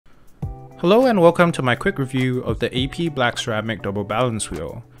Hello and welcome to my quick review of the AP Black Ceramic Double Balance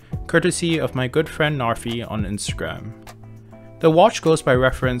Wheel, courtesy of my good friend Narfi on Instagram. The watch goes by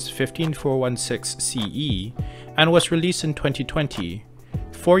reference 15416 CE and was released in 2020,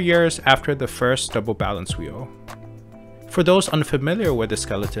 4 years after the first double balance wheel. For those unfamiliar with the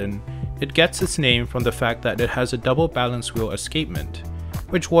skeleton, it gets its name from the fact that it has a double balance wheel escapement,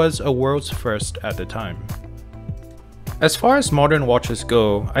 which was a world's first at the time. As far as modern watches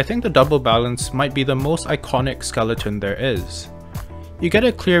go, I think the double balance might be the most iconic skeleton there is. You get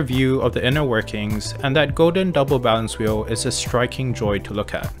a clear view of the inner workings, and that golden double balance wheel is a striking joy to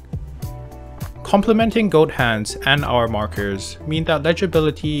look at. Complementing goat hands and hour markers mean that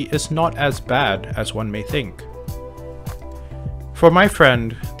legibility is not as bad as one may think. For my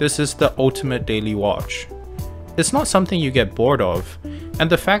friend, this is the ultimate daily watch. It's not something you get bored of, and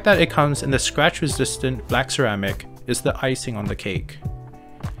the fact that it comes in the scratch-resistant black ceramic is the icing on the cake.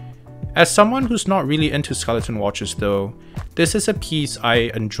 As someone who's not really into skeleton watches though, this is a piece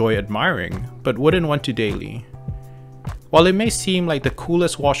I enjoy admiring, but wouldn't want to daily. While it may seem like the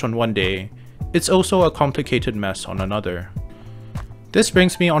coolest watch on one day, it's also a complicated mess on another. This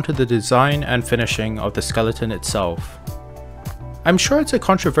brings me onto the design and finishing of the skeleton itself. I'm sure it's a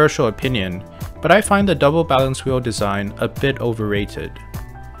controversial opinion, but I find the double balance wheel design a bit overrated.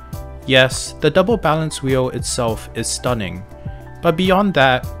 Yes, the double balance wheel itself is stunning, but beyond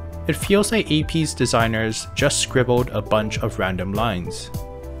that, it feels like AP's designers just scribbled a bunch of random lines.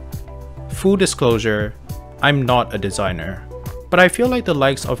 Full disclosure, I'm not a designer, but I feel like the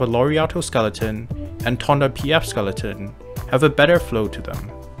likes of a Laureato skeleton and Tonda PF skeleton have a better flow to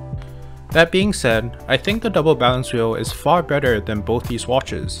them. That being said, I think the double balance wheel is far better than both these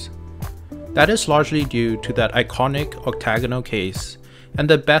watches. That is largely due to that iconic octagonal case and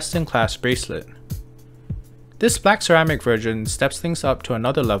the best-in-class bracelet. This black ceramic version steps things up to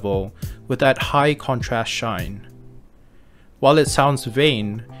another level with that high contrast shine. While it sounds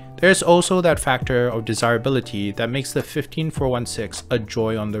vain, there's also that factor of desirability that makes the 15416 a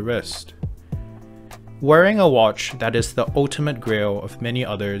joy on the wrist. Wearing a watch that is the ultimate grail of many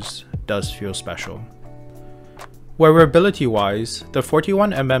others does feel special. Wearability-wise, the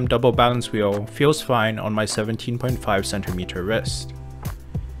 41mm double balance wheel feels fine on my 17.5cm wrist.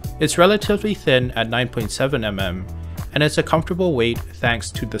 It's relatively thin at 9.7mm, and it's a comfortable weight thanks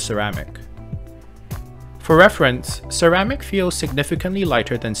to the ceramic. For reference, ceramic feels significantly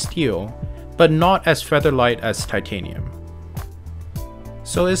lighter than steel, but not as feather light as titanium.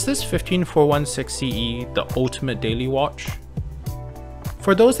 So is this 15416 CE the ultimate daily watch?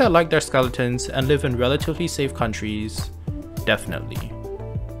 For those that like their skeletons and live in relatively safe countries, definitely.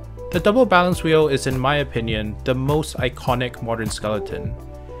 The double balance wheel is, in my opinion, the most iconic modern skeleton,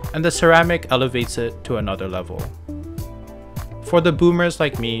 and the ceramic elevates it to another level. For the boomers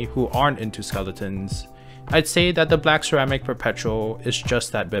like me who aren't into skeletons, I'd say that the black ceramic perpetual is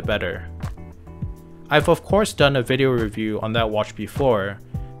just that bit better. I've of course done a video review on that watch before,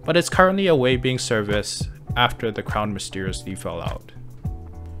 but it's currently away being serviced after the crown mysteriously fell out.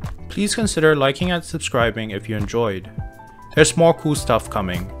 Please consider liking and subscribing if you enjoyed. There's more cool stuff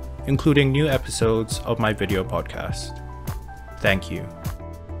coming, including new episodes of my video podcast. Thank you.